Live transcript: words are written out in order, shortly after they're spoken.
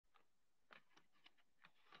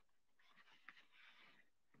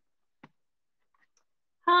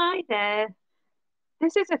Hi there.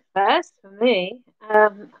 This is a first for me.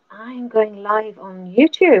 I'm going live on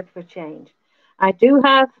YouTube for change. I do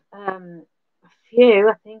have a few,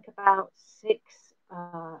 I think about six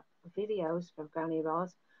videos for Granny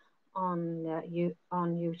Roz on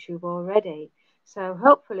YouTube already. So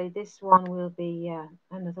hopefully this one will be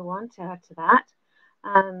another one to add to that.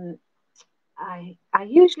 Um, I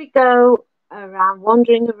usually go around,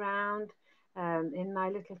 wandering around in my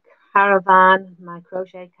little caravan, my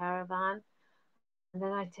crochet caravan, and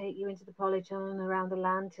then I take you into the polytunnel and around the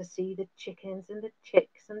land to see the chickens and the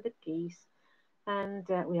chicks and the geese. And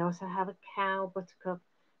we also have a cow, Buttercup.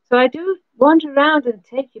 So I do wander around and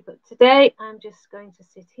take you, but today I'm just going to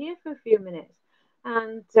sit here for a few minutes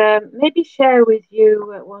and maybe share with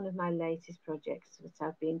you one of my latest projects that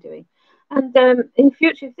I've been doing. And in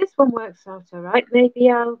future, if this one works out all right, maybe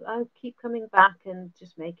I'll keep coming back and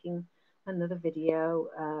just making another video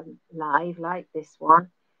live like this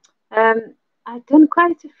one. Um, I've done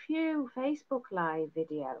quite a few Facebook Live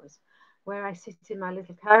videos where I sit in my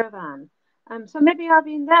little caravan. So maybe I'll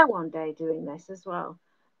be in there one day doing this as well.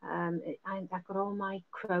 I've got all my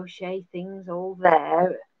crochet things all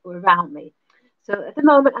there around me. So at the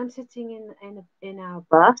moment, I'm sitting in our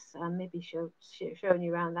bus. I'm maybe showing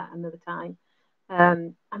you around that another time.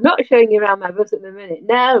 I'm not showing you around my bus at the minute.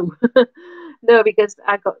 No, no, because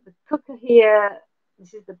I've got the cooker here.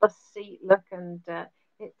 This is the bus seat. Look, and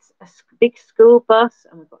it's a big school bus,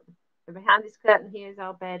 and we've got behind this curtain here is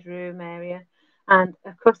our bedroom area, and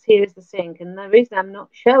across here is the sink. And the reason I'm not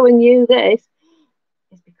showing you this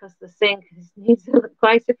is because the sink needs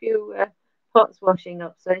quite a few pots washing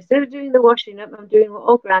up. So instead of doing the washing up, I'm doing what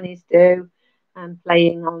all grannies do and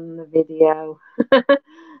playing on the video.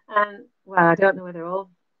 And well, I don't know whether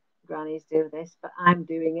all grannies do this, but I'm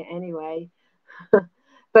doing it anyway.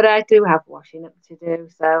 But I do have washing up to do,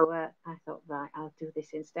 so I thought, right, I'll do this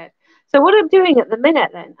instead. So what I'm doing at the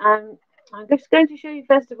minute then, I'm just going to show you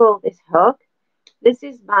first of all this hook. This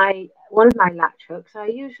is my one of my latch hooks. I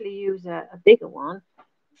usually use a bigger one.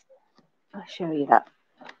 I'll show you that.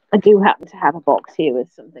 I do happen to have a box here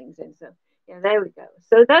with some things in, so yeah, there we go.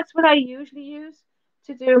 So that's what I usually use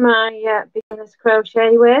to do my beginner's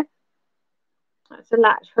crochet with. That's a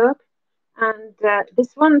latch hook. And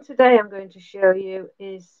this one today I'm going to show you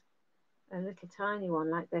is a little tiny one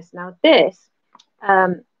like this. Now this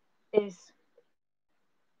is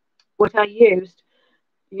what I used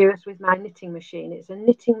with my knitting machine. It's a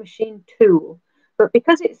knitting machine tool, but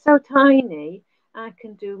because it's so tiny, I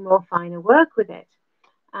can do more finer work with it.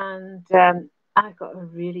 And I've got a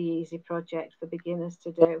really easy project for beginners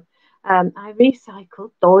to do. I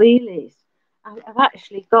recycle doilies. I've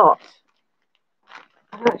actually got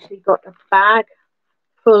a bag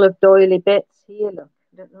full of doily bits here. Look,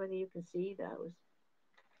 I don't know whether you can see those.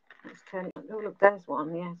 Let's turn it. Oh, look, there's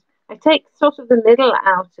one. Yes, I take sort of the middle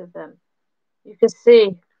out of them. You can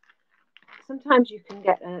see. Sometimes you can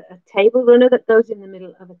get a table runner that goes in the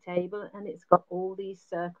middle of a table, and it's got all these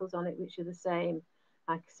circles on it, which are the same,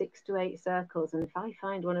 like 6 to 8 circles. And if I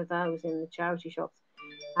find one of those in the charity shops,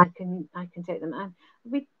 I can take them. And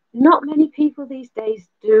not many people these days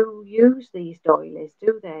do use these doilies,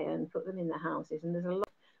 do they? And put them in the houses. And there's a lot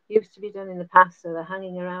used to be done in the past, so they're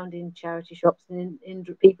hanging around in charity shops and in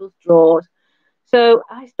people's drawers. So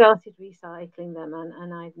I started recycling them,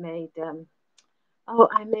 and I've made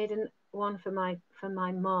I made one for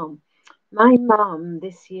my mom. My mom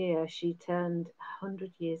this year, she turned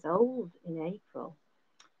 100 years old in April.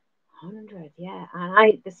 100, yeah.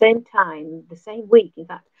 And the same time, the same week, in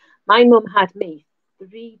fact, my mum had me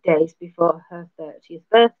 3 days before her 30th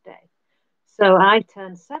birthday. So I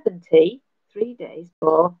turned 70 3 days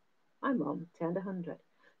before my mum turned 100.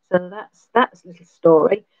 So that's a little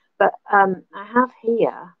story. But I have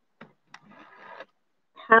here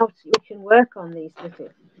how we can work on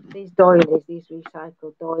these doilies, these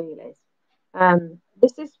recycled doilies.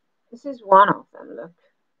 This is one of them. Look,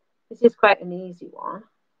 this is quite an easy one.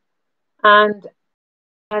 And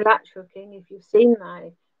my latch hooking, if you've seen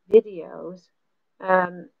my videos,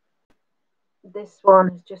 um, this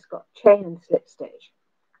one has just got chain and slip stitch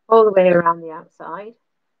all the way around the outside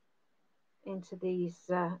into these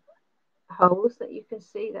holes that you can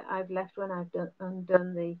see that I've left when I've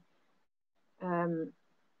undone the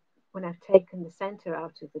when I've taken the center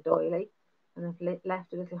out of the doily, and I've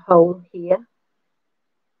left a little hole here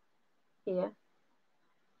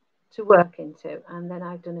to work into, and then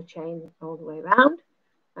I've done a chain all the way around,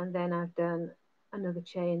 and then I've done another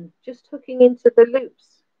chain just hooking into the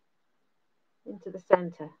loops into the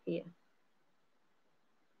center here,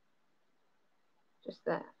 just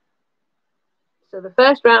there. So the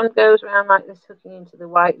first round goes around like this, hooking into the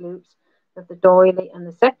white loops, of the doily, and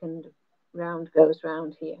the second round goes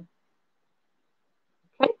round here.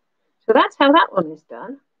 Okay, so that's how that one is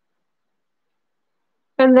done.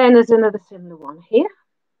 And then there's another similar one here,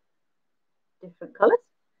 different colours.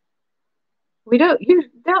 You don't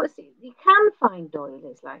see, you can find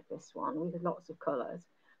doilies like this one with lots of colours,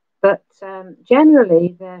 but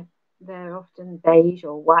generally they're often beige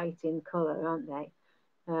or white in colour, aren't they?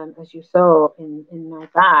 As you saw in my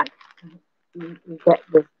bag, you get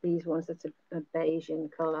these ones that are beige in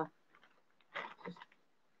colour. Just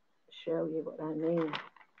show you what I mean.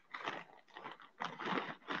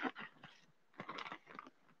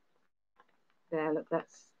 There, look,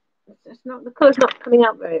 that's not, the colour's not coming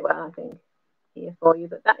out very well, I think, here for you,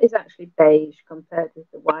 but that is actually beige compared with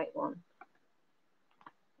the white one.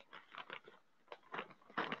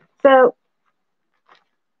 So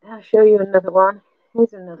I'll show you another one.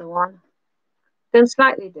 Here's another one, done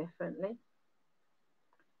slightly differently.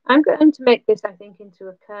 I'm going to make this, I think, into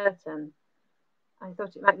a curtain. I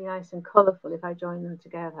thought it might be nice and colourful if I join them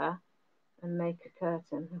together and make a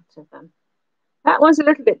curtain out of them. That one's a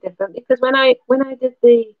little bit different because when I did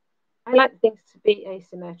I like things to be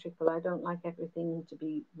asymmetrical. I don't like everything to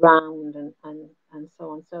be round and so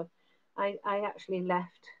on. So I actually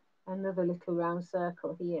left another little round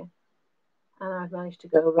circle here, and I've managed to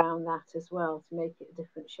go around that as well to make it a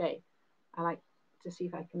different shape. I like to see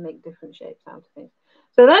if I can make different shapes out of things.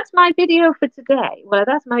 So that's my video for today. Well,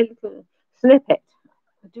 that's my little snippet.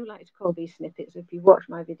 I do like to call these snippets. If you've watched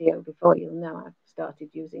my video before, you'll know I've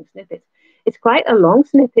started using snippets. It's quite a long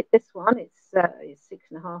snippet, this one. It's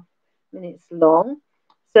 6.5 minutes long.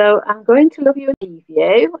 So I'm going to love you and leave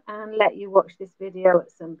you and let you watch this video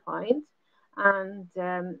at some point. And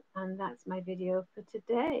that's my video for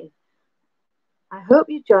today. I hope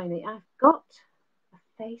you join me. I've got a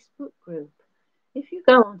Facebook group. If you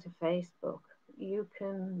go onto Facebook, you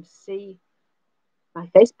can see my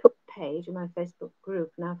Facebook page and my Facebook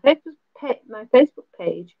group. Now, my Facebook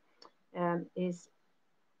page is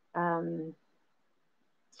Learn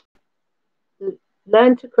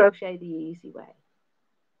to Crochet the Easy Way.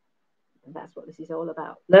 And that's what this is all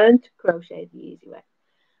about. Learn to crochet the easy way.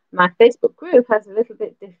 My Facebook group has a little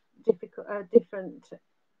bit different,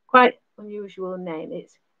 quite unusual name.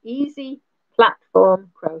 It's Easy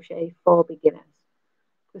Platform Crochet for Beginners,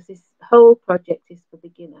 because this whole project is for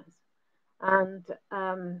beginners. And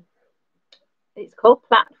it's called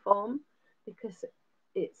platform because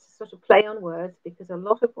it's sort of play on words, because a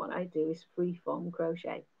lot of what I do is freeform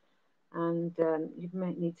crochet. And you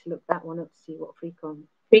might need to look that one up to see what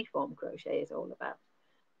freeform crochet is all about.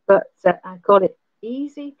 But I call it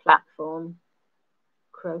Easy Platform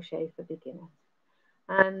Crochet for Beginners.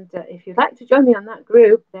 And if you'd like to join me on that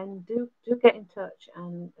group, then do get in touch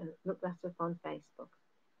and look that up on Facebook.